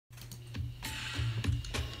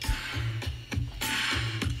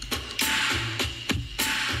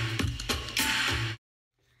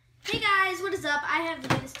I have to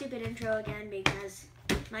do the stupid intro again because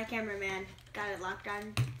my cameraman got it locked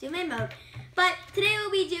on zoom in mode. But today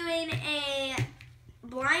we'll be doing a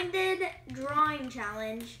blinded drawing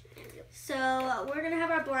challenge. So we're gonna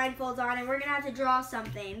have our blindfolds on and we're gonna have to draw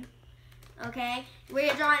something. Okay?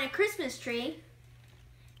 We're drawing a Christmas tree.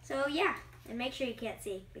 So yeah, and make sure you can't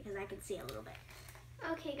see because I can see a little bit.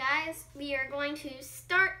 Okay guys, we are going to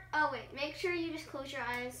start. Oh wait, make sure you just close your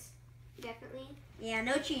eyes. Definitely. Yeah,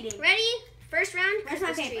 no cheating. Ready? First round, Where's my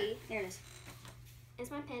Christmas paper? tree. There it is.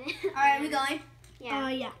 Is my pen? Alright, we going? Yeah.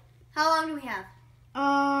 Yeah. How long do we have?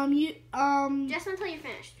 Just until you're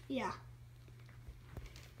finished. Yeah.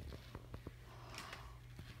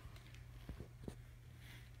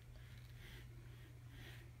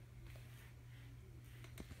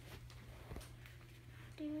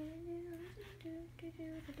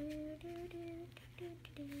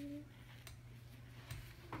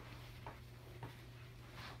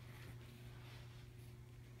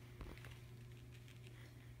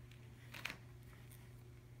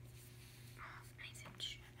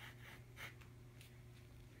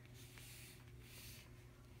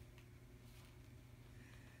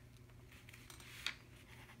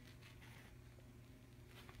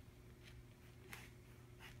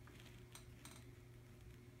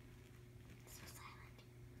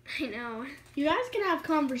 I know. You guys can have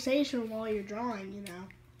conversation while you're drawing, you know.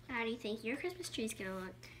 How do you think your Christmas tree's gonna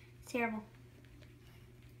look? It's terrible.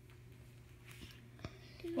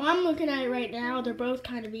 Well, I'm looking at it right now. They're both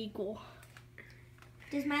kind of equal.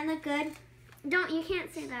 Does mine look good? You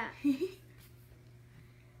can't say that.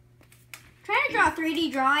 Trying to draw a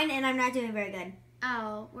 3D drawing and I'm not doing very good.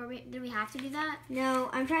 Oh, did we have to do that?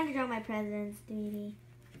 No, I'm trying to draw my president's 3D.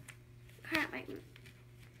 Crap, I can.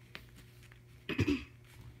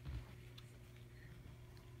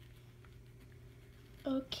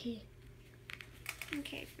 Okay.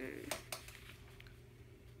 Okay.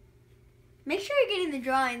 Make sure you're getting the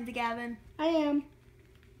drawings, Gavin. I am.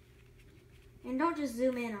 And don't just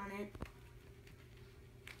zoom in on it.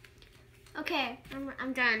 Okay,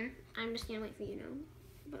 I'm done. I'm just gonna wait for you now.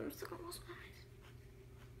 But I'm still gonna close my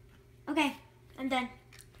eyes. Okay, I'm done.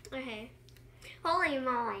 Okay. Holy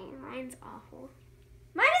moly, mine's awful.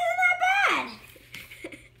 Mine isn't that bad.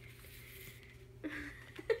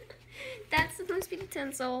 That's supposed to be the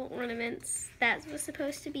tinsel ornaments. That was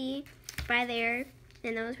supposed to be by there.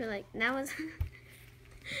 And those were like, that was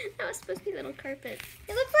supposed to be little carpets.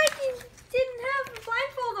 It looks like you didn't have a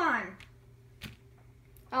blindfold on.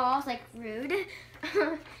 Oh, I was like, rude.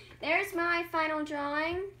 There's my final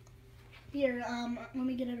drawing. Here, let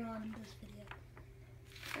me get it on this video.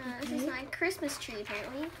 This is my Christmas tree,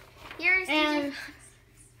 apparently. Here's And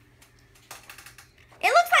It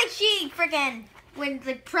looks like she freaking wins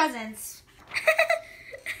the presents.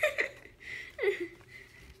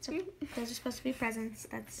 So those are supposed to be presents.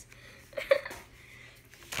 That's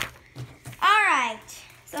all right.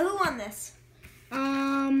 So who won this?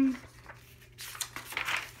 I'm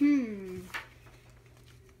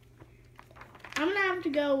gonna have to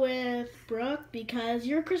go with Brooke because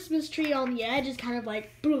your Christmas tree on the edge is kind of like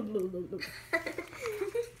blue, blue, blue, blue.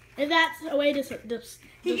 And that's a way to. Did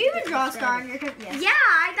you even draw a star on your Christmas? Yeah,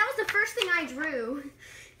 that was the first thing I drew.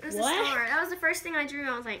 It was What? a star. That was the first thing I drew.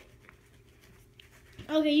 I was like,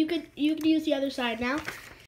 Okay, you could use the other side now.